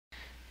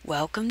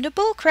Welcome to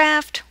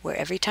Bullcraft, where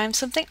every time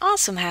something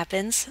awesome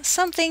happens,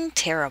 something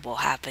terrible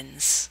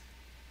happens.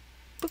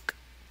 POOK.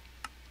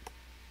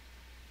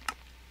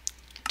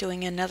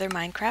 Doing another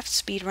Minecraft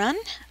speedrun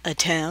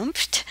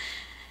attempt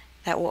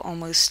that will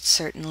almost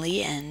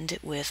certainly end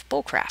with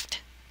Bullcraft.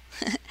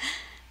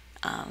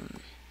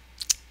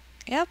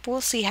 Yep, we'll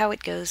see how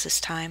it goes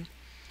this time.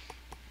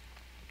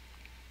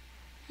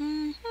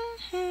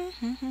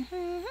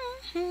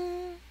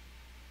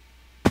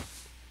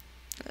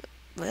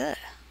 Ugh,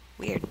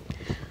 weird.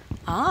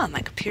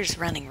 My computer's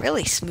running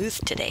really smooth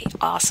today.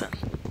 Awesome.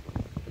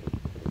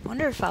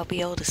 Wonder if I'll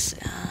be able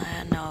to.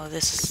 No,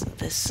 this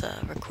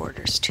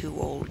recorder's too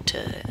old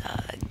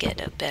to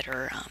get a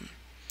better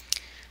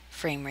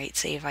frame rate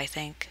save, I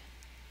think.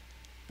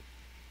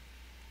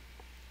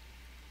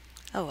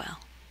 Oh well.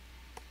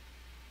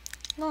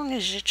 As long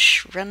as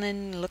it's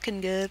running,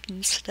 looking good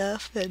and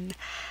stuff, then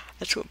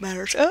that's what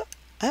matters.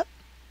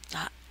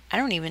 I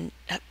don't even.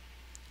 I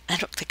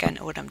don't think I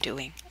know what I'm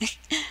doing.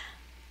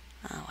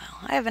 Oh well,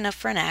 I have enough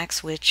for an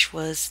axe, which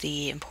was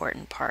the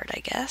important part,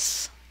 I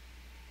guess.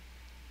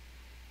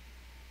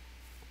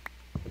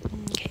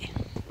 Okay.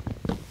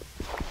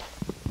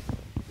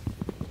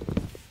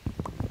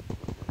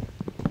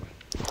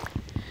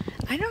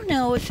 I don't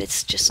know if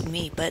it's just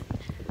me, but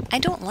I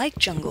don't like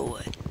jungle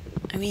wood.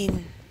 I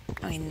mean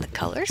the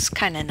color's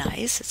kind of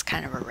nice. It's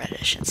kind of a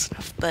reddish and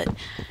stuff, but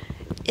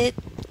I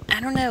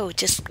don't know,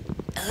 just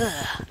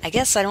I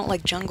guess I don't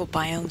like jungle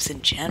biomes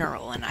in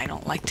general, and I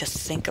don't like to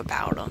think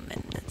about them.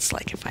 And it's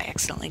like if I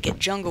accidentally get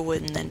jungle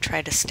wood and then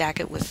try to stack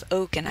it with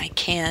oak and I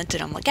can't,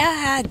 and I'm like,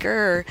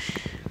 grr.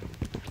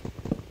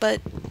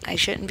 But I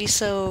shouldn't be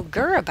so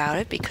grr about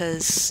it,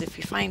 because if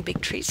you find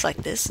big trees like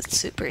this, it's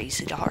super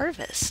easy to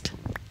harvest.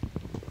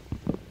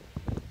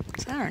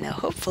 So I don't know,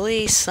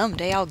 hopefully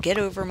someday I'll get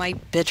over my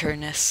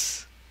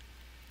bitterness.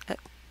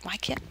 Why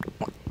can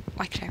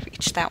I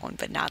reach that one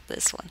but not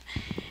this one?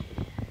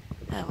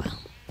 Oh well.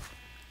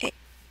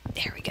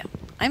 There we go.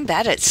 I'm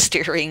bad at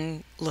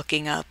steering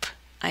looking up.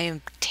 I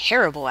am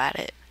terrible at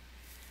it.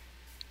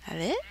 That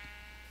it?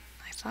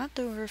 I thought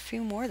there were a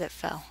few more that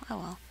fell. Oh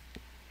well.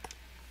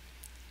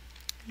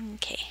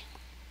 Okay.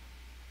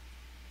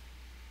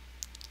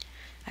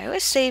 I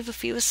always save a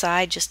few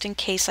aside just in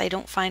case I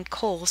don't find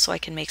coal, so I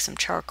can make some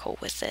charcoal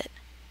with it.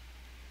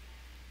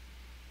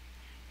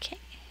 Okay.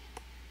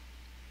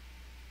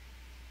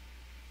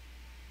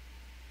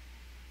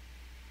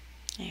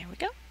 There we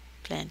go.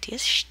 Plenty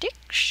of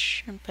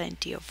sticks and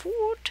plenty of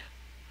wood.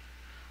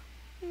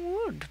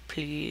 Wood,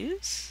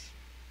 please.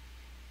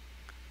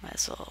 Might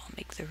as well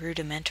make the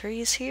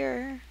rudimentaries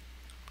here.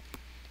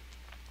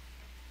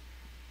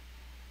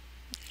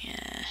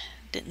 Yeah,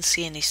 didn't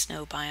see any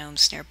snow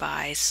biomes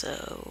nearby,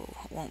 so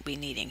won't be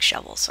needing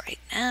shovels right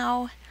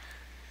now.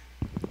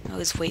 I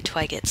always wait till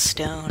I get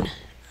stone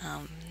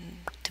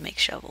to make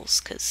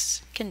shovels,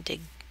 because I can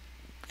dig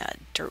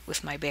dirt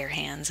with my bare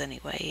hands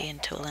anyway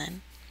until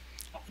then.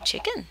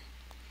 Chicken.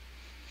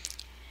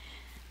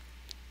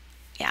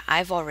 Yeah,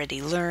 I've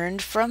already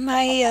learned from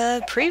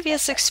my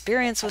previous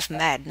experience with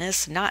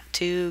madness not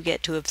to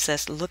get too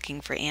obsessed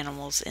looking for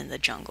animals in the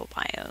jungle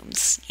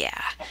biomes.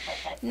 Yeah,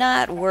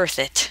 not worth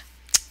it.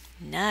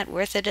 Not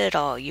worth it at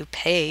all. You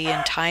pay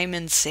in time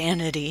and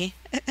sanity.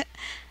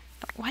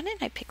 Why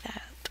didn't I pick that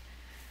up?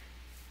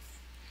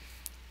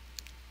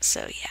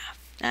 So yeah,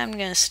 I'm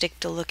gonna stick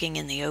to looking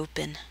in the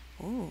open.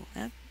 Ooh,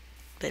 that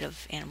bit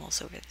of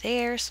animals over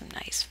there. Some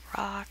nice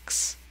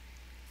rocks.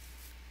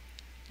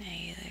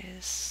 Hey,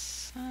 there's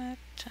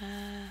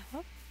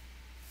well,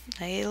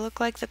 they look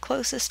like the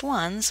closest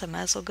ones. I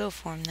might as well go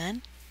for them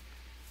then.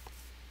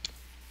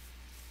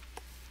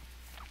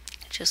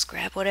 Just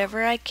grab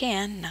whatever I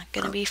can. Not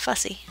gonna be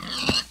fussy.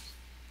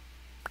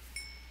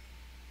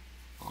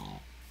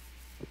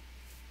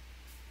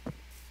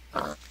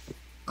 When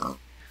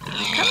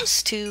it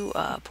comes to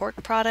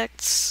pork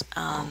products,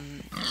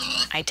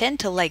 I tend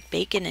to like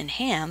bacon and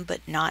ham,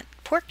 but not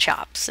pork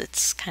chops.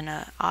 It's kind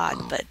of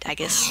odd, but I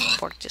guess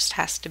pork just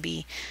has to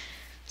be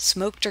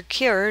smoked or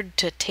cured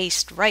to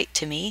taste right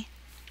to me.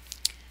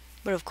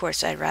 But of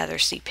course I'd rather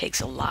see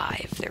pigs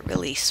alive. They're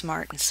really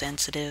smart and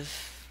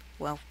sensitive.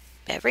 Well,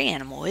 every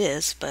animal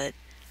is, but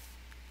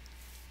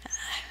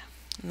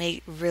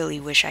I really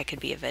wish I could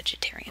be a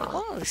vegetarian.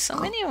 Oh, there's so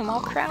many of them all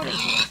crowding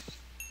here.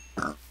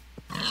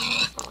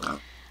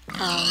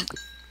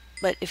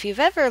 But if you've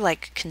ever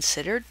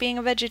considered being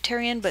a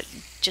vegetarian but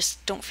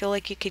just don't feel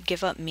like you could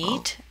give up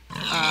meat,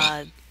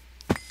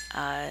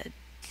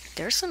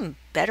 there's some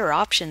better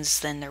options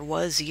than there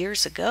was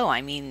years ago.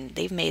 I mean,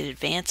 they've made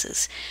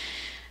advances.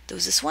 There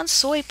was this one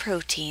soy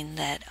protein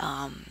that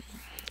I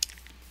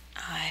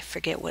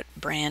forget what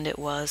brand it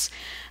was.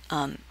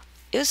 It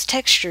was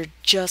textured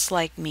just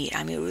like meat.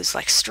 I mean, it was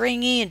like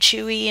stringy and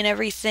chewy and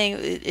everything.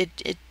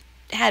 It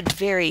had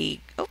very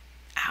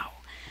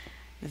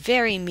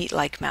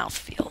meat-like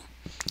mouthfeel.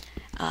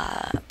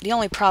 The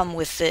only problem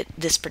with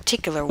this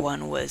particular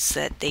one was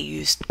that they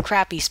used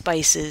crappy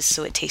spices,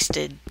 so it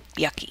tasted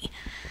yucky.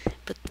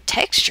 But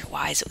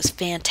texture-wise, it was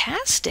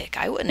fantastic.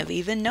 I wouldn't have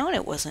even known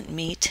it wasn't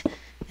meat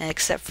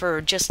except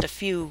for just a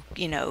few,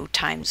 you know,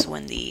 times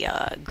when the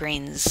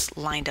grains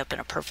lined up in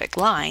a perfect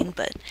line,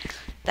 but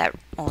that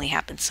only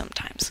happens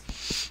sometimes.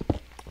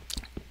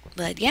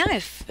 But yeah,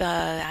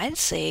 I'd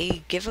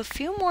say give a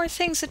few more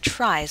things a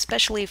try,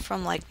 especially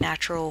from like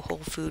natural whole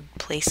food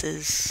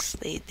places.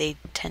 They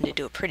tend to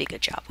do a pretty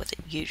good job with it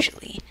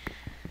usually.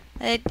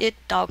 It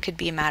all could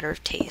be a matter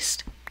of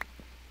taste.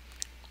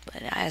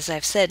 But as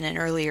I've said in an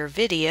earlier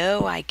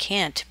video, I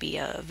can't be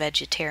a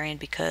vegetarian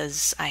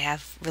because I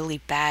have really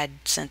bad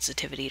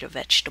sensitivity to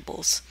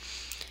vegetables.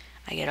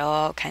 I get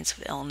all kinds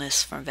of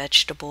illness from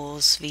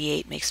vegetables.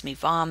 V8 makes me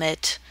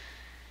vomit.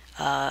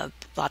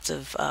 Lots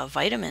of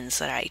vitamins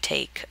that I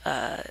take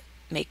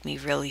make me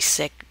really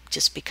sick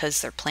just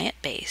because they're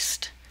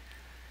plant-based.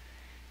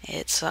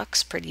 It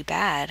sucks pretty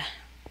bad,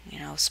 you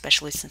know,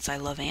 especially since I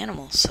love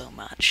animals so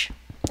much.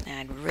 And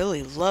I'd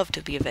really love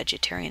to be a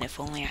vegetarian if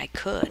only I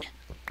could.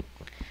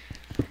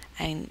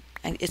 And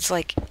it's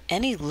like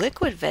any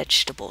liquid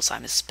vegetables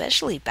I'm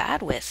especially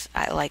bad with.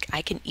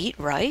 I can eat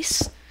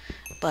rice,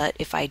 but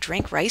if I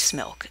drink rice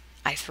milk,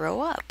 I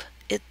throw up.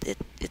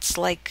 It's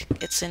like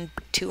it's in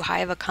too high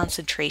of a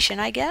concentration,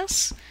 I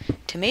guess.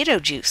 Tomato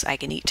juice, I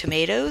can eat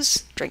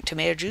tomatoes, drink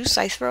tomato juice,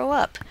 I throw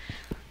up.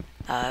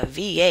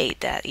 V8,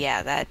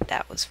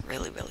 that was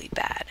really, really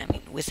bad. I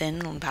mean,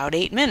 within about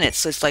 8 minutes.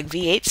 So it's like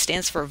V8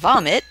 stands for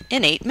vomit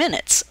in 8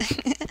 minutes.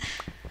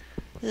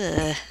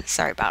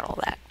 Sorry about all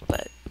that,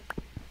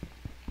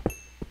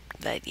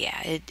 but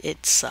yeah,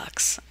 it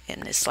sucks.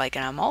 And it's like,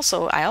 and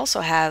I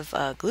also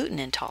have gluten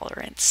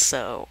intolerance,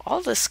 so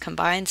all this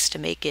combines to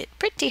make it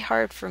pretty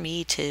hard for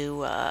me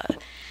to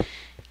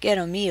get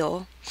a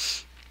meal.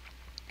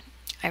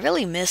 I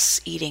really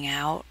miss eating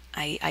out.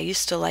 I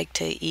used to like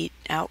to eat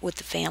out with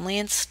the family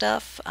and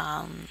stuff.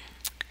 I've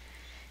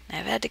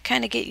had to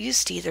kind of get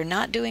used to either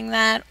not doing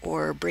that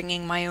or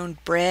bringing my own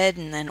bread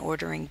and then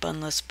ordering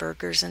bunless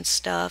burgers and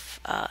stuff.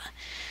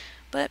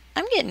 But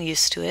I'm getting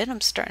used to it.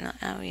 I'm starting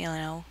to, you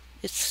know,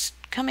 it's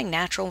coming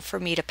natural for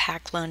me to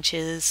pack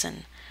lunches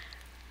and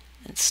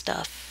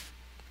stuff.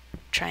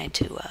 Trying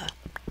to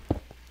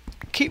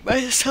keep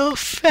myself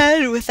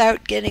fed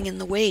without getting in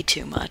the way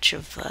too much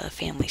of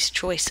family's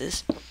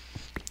choices.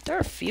 There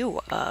are a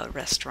few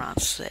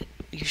restaurants that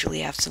usually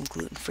have some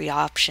gluten-free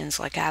options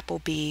like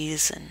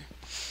Applebee's and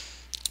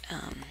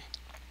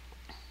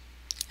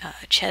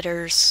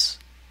Cheddar's.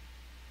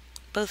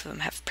 Both of them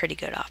have pretty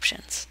good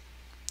options.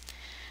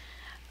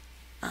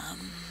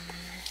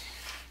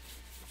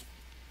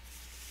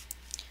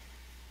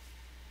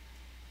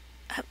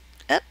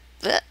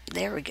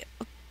 There we go.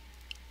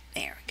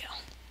 There we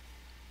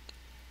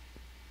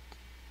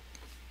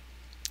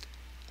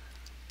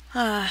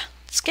go.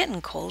 It's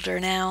getting colder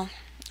now.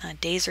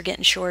 Days are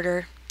getting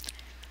shorter.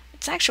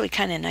 It's actually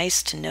kind of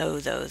nice to know,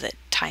 though, that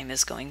time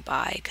is going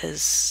by,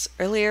 because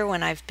earlier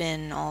when I've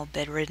been all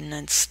bedridden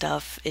and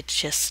stuff,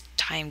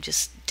 time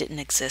just didn't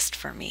exist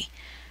for me.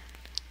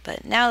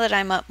 But now that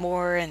I'm up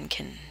more and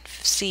can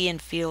see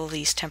and feel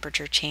these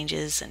temperature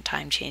changes and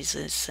time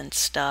changes and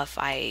stuff,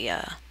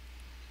 I'm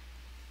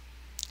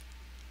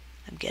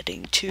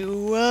getting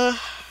to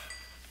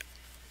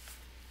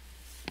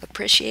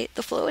appreciate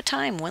the flow of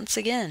time once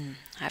again.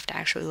 I have to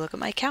actually look at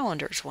my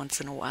calendars once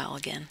in a while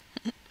again.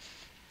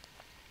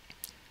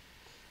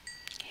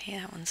 Okay,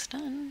 that one's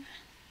done.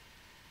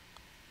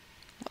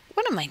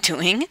 What am I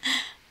doing?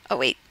 Oh,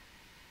 wait.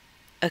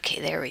 Okay,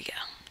 there we go.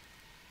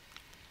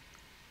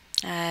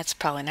 That's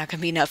probably not going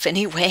to be enough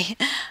anyway.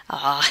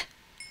 Oh,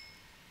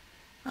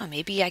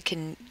 maybe I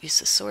can use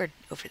the sword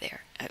over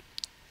there.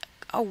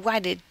 Oh, why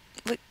did...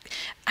 Look,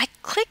 I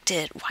clicked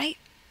it. Why?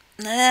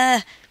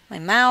 My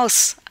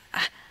mouse.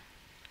 I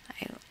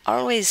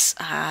always...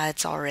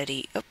 it's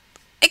already... Oh,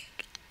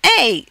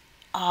 hey!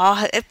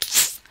 Oh,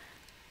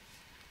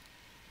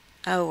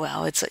 oh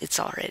well, it's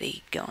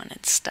already going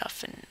and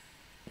stuff, and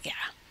yeah.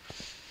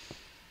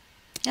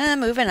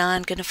 Moving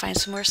on. Gonna find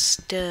some more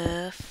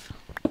stuff.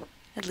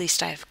 At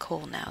least I have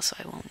coal now, so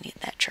I won't need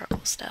that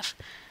charcoal stuff.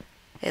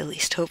 At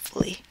least,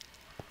 hopefully.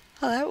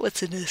 Oh, that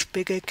wasn't as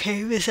big a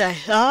cave as I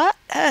thought.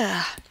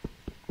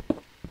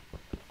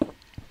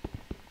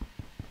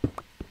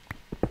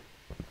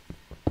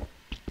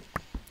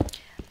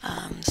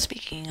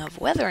 Speaking of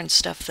weather and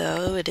stuff,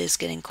 though, it is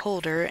getting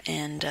colder,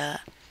 and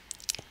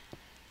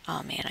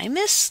oh man, I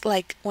miss,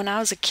 like, when I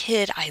was a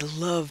kid, I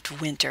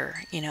loved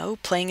winter, you know,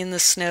 playing in the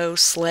snow,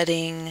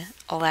 sledding,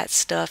 all that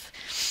stuff.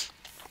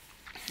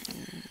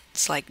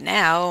 It's like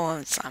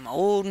now, I'm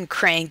old and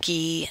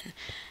cranky,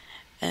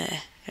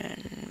 and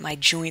my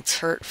joints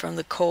hurt from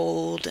the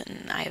cold,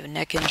 and I have a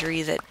neck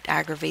injury that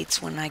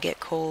aggravates when I get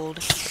cold.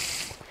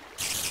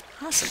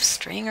 Oh, some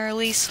string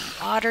early,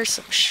 some water,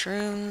 some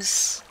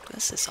shrooms.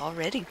 This is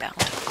already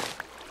bountiful.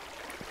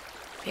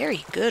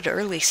 Very good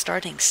early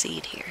starting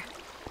seed here.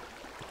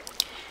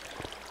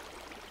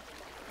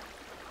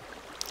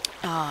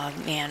 Oh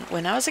man,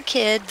 when I was a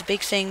kid, the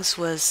big things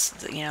was,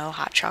 you know,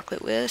 hot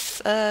chocolate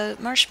with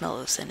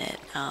marshmallows in it.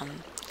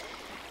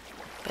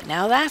 But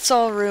now that's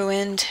all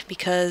ruined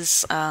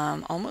because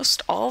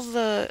almost all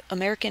the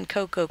American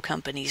cocoa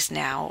companies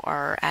now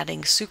are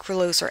adding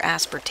sucralose or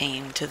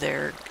aspartame to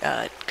their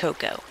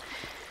cocoa.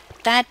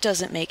 That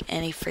doesn't make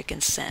any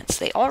freaking sense.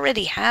 They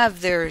already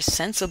have their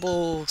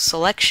sensible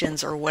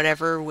selections or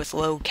whatever with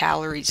low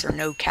calories or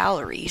no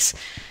calories.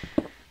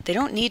 They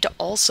don't need to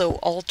also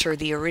alter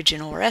the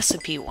original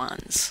recipe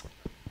ones.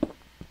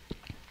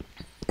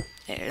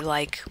 They're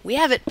like, we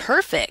have it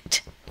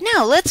perfect.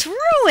 Now let's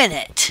ruin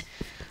it.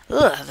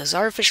 Ugh, those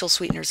artificial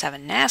sweeteners have a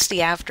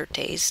nasty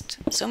aftertaste.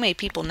 So many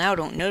people now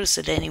don't notice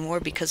it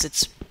anymore because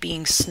it's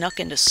being snuck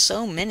into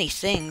so many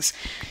things.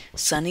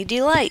 Sunny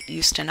Delight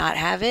used to not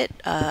have it.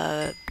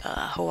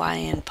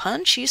 Hawaiian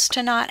Punch used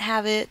to not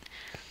have it.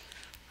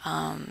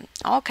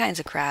 All kinds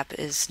of crap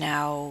is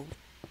now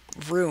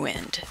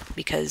ruined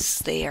because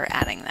they are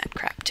adding that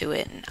crap to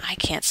it, and I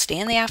can't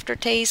stand the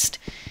aftertaste.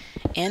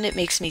 And it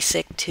makes me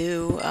sick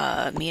too.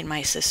 Me and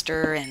my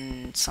sister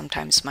and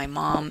sometimes my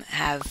mom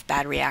have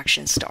bad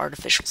reactions to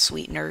artificial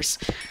sweeteners.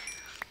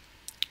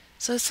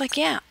 So it's like,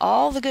 yeah,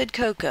 all the good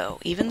cocoa,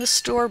 even the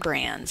store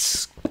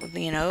brands,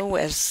 you know,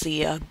 as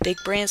the big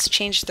brands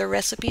changed their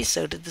recipes,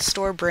 so did the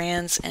store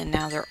brands, and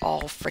now they're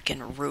all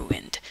frickin'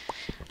 ruined.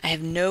 I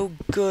have no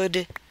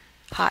good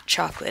hot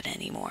chocolate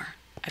anymore.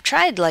 I've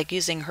tried like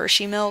using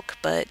Hershey milk,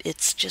 but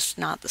it's just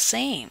not the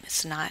same.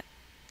 It's not...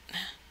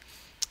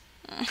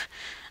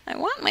 I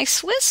want my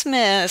Swiss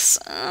Miss.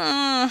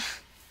 It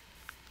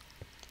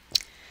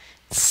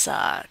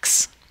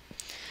sucks.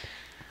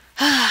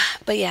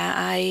 But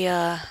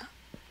yeah,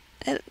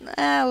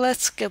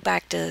 let's go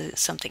back to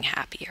something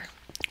happier.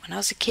 When I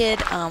was a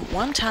kid,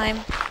 one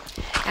time,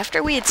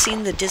 after we had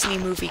seen the Disney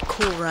movie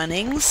Cool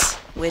Runnings,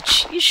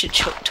 which you should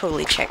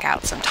totally check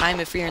out sometime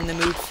if you're in the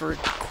mood for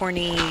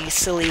corny,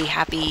 silly,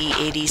 happy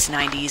 80s,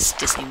 90s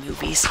Disney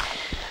movies.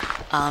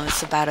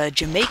 It's about a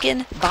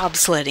Jamaican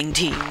bobsledding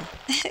team.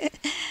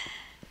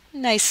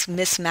 Nice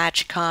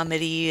mismatch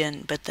comedy,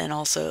 but then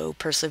also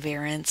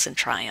perseverance and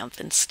triumph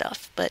and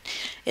stuff. But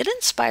it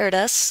inspired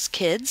us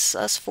kids,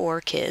 us 4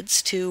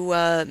 kids,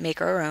 to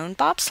make our own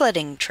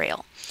bobsledding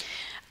trail.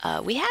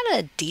 We had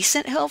a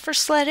decent hill for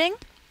sledding,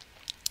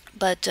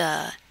 but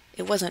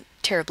it wasn't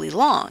terribly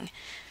long.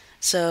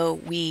 So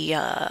we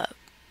had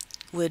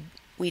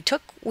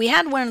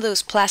one of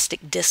those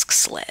plastic disc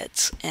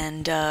sleds,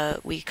 and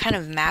we kind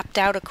of mapped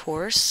out a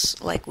course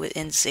like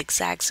in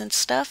zigzags and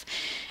stuff,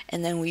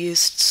 and then we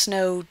used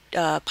snow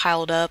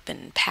piled up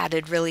and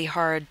padded really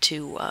hard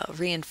to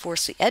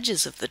reinforce the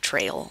edges of the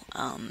trail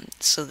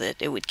so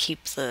that it would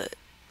keep the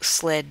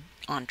sled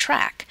on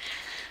track.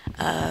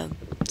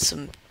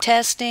 Some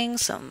testing,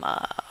 some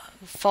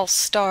false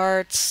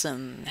starts,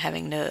 some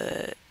having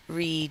to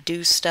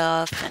redo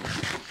stuff and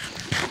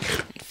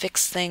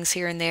fix things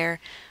here and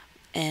there.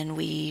 And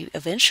we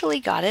eventually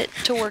got it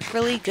to work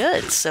really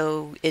good.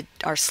 So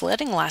our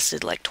sledding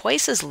lasted like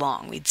twice as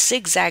long. We'd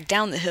zigzag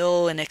down the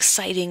hill in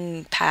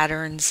exciting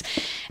patterns.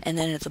 And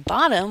then at the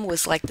bottom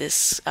was like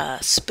this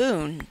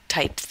spoon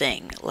type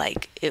thing.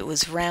 Like it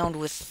was round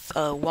with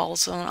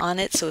walls on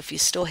it. So if you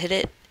still hit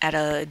it at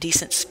a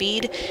decent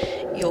speed,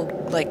 you'll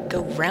like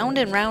go round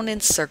and round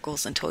in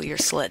circles until your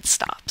sled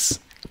stops.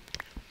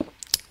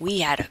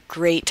 We had a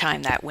great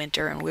time that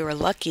winter, and we were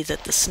lucky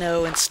that the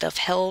snow and stuff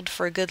held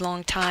for a good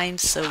long time,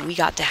 so we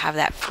got to have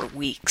that for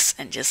weeks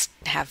and just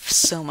have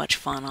so much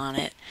fun on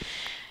it.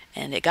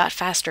 And it got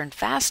faster and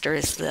faster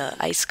as the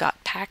ice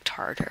got packed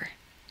harder.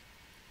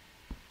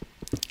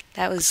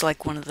 That was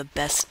like one of the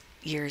best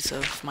years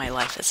of my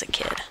life as a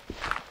kid.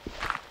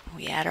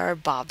 We had our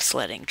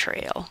bobsledding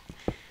trail.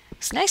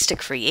 It's nice to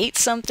create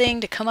something,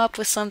 to come up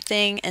with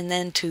something, and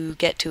then to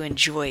get to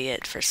enjoy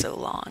it for so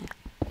long.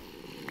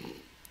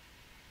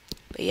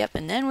 But yep,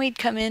 and then we'd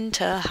come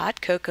into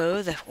hot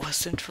cocoa that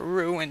wasn't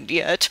ruined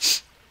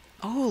yet.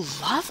 Oh,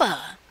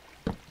 lava!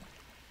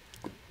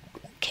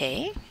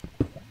 Okay.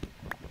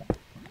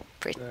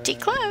 Pretty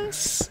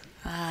close.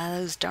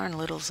 Those darn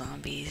little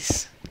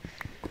zombies.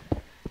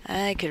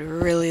 I could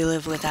really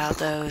live without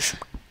those.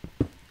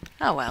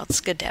 Oh well, it's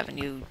good to have a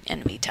new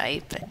enemy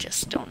type. I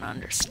just don't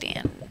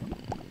understand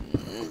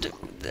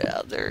the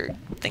other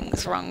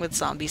things wrong with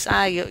zombies.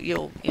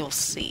 You'll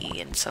see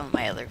in some of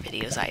my other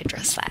videos I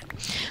address that.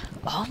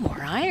 Oh,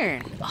 more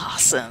iron.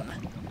 Awesome.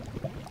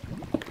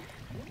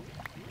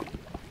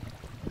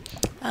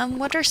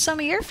 What are some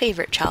of your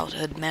favorite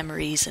childhood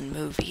memories and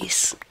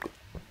movies?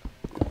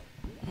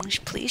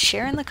 Please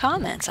share in the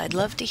comments. I'd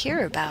love to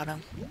hear about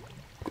them.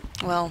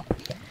 Well,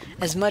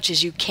 as much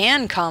as you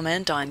can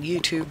comment on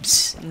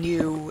YouTube's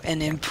new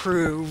and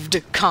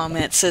improved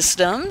comment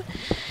system.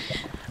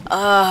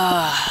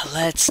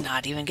 Let's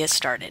not even get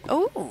started.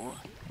 Oh,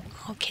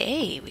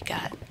 okay, we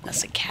got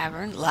us a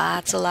cavern,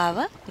 lots of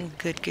lava.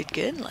 Good, good,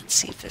 good. Let's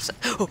see if there's a...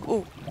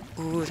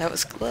 Ooh, that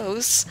was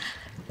close.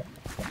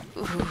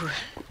 Ooh,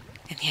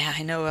 and yeah,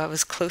 I know I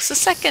was close a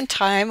second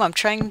time. I'm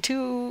trying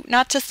to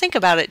not to think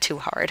about it too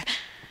hard.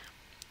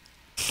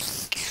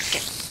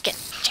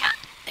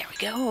 There we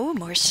go. Ooh,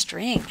 more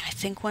string. I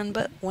think one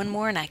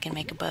more and I can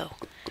make a bow.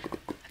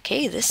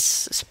 Okay,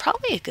 this is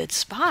probably a good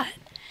spot.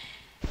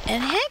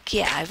 And heck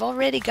yeah, I've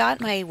already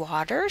got my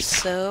water,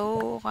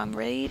 so I'm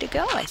ready to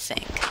go, I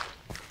think.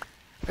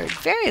 Or at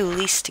very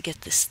least to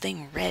get this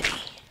thing ready.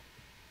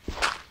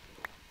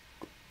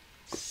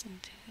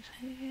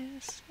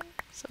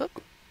 So,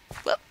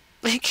 whoop.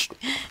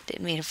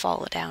 Didn't mean to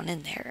fall down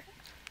in there.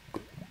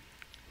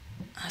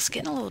 I was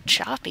getting a little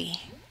choppy.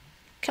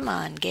 Come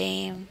on,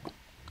 game.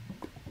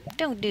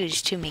 Don't do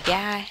this to me,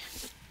 guy.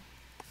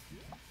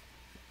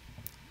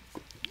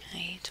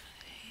 8,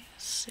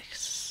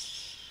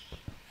 6.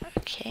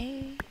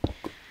 Okay.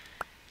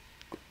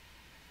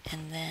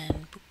 And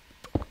then...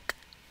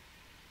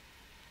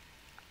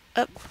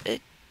 Oh,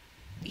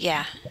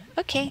 yeah.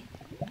 Okay.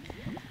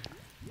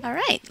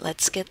 Alright,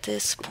 let's get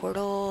this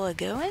portal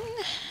a-going.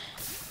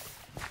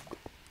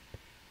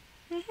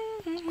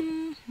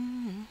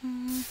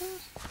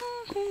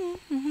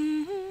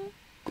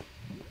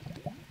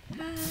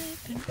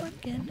 I've been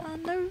working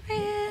on the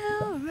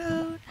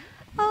railroad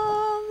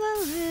all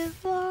the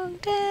live long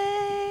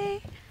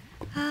day.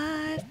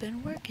 I've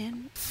been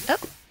working... Oh,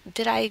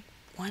 did I...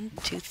 1,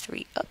 2,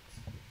 3... Oh,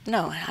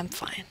 no, I'm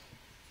fine.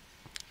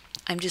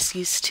 I'm just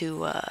used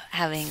to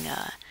having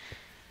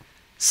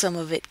some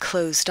of it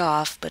closed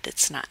off, but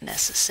it's not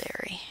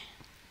necessary.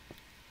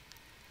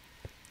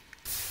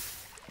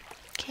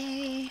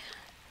 Okay.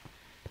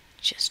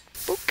 Just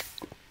book.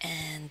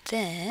 And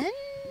then...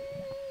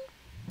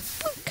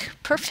 book.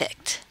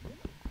 Perfect.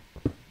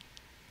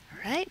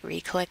 Alright,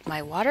 recollect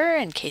my water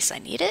in case I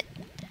need it.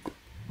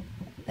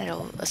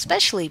 That'll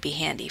especially be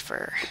handy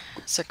for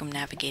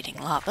circumnavigating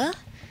lava.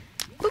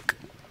 Book.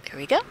 There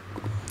we go.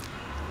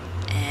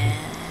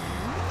 And...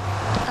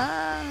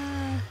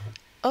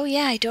 oh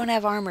yeah, I don't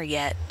have armor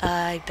yet.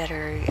 I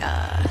better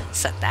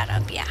set that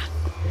up, yeah.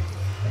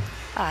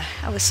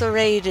 I was so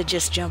ready to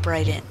just jump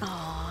right in.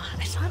 Oh,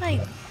 I thought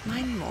I'd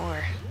mine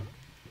more.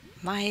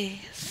 My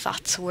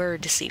thoughts were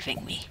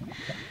deceiving me.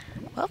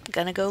 Well,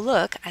 gonna go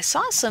look. I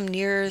saw some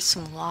near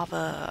some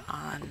lava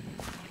on...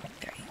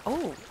 there.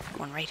 Oh,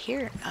 one right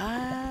here.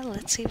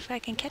 Let's see if I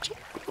can catch it.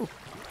 Ooh,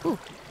 ooh.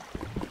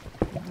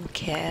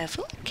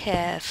 Careful,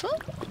 careful.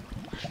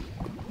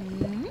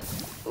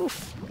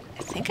 Oof.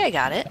 I think I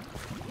got it.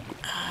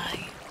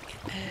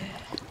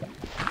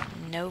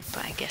 Nope,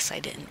 I guess I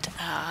didn't.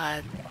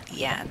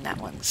 Yeah, that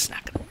one's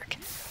not gonna work.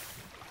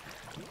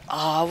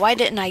 Oh, why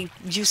didn't I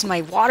use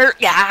my water?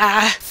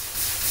 Yeah!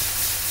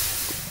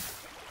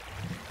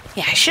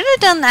 Yeah, I should have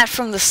done that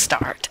from the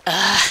start.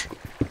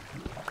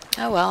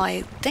 Oh well,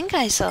 I think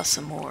I saw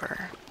some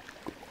more.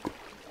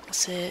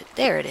 What's it?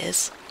 There it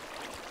is.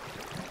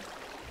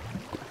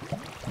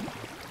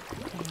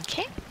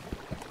 Okay.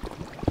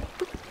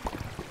 Boop.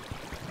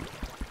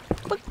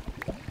 Boop.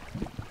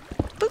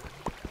 Boop.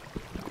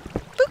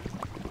 Boop.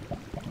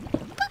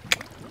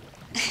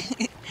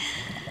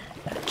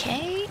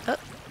 Okay. Oh.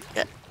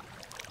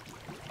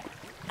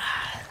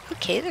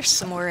 Okay, there's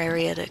some more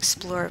area to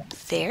explore up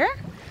there.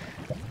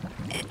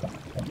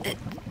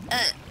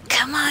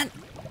 Come on.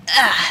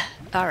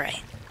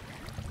 Alright.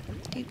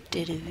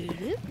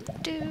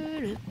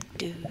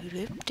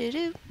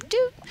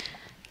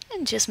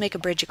 And just make a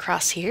bridge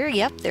across here.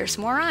 Yep, there's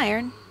more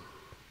iron.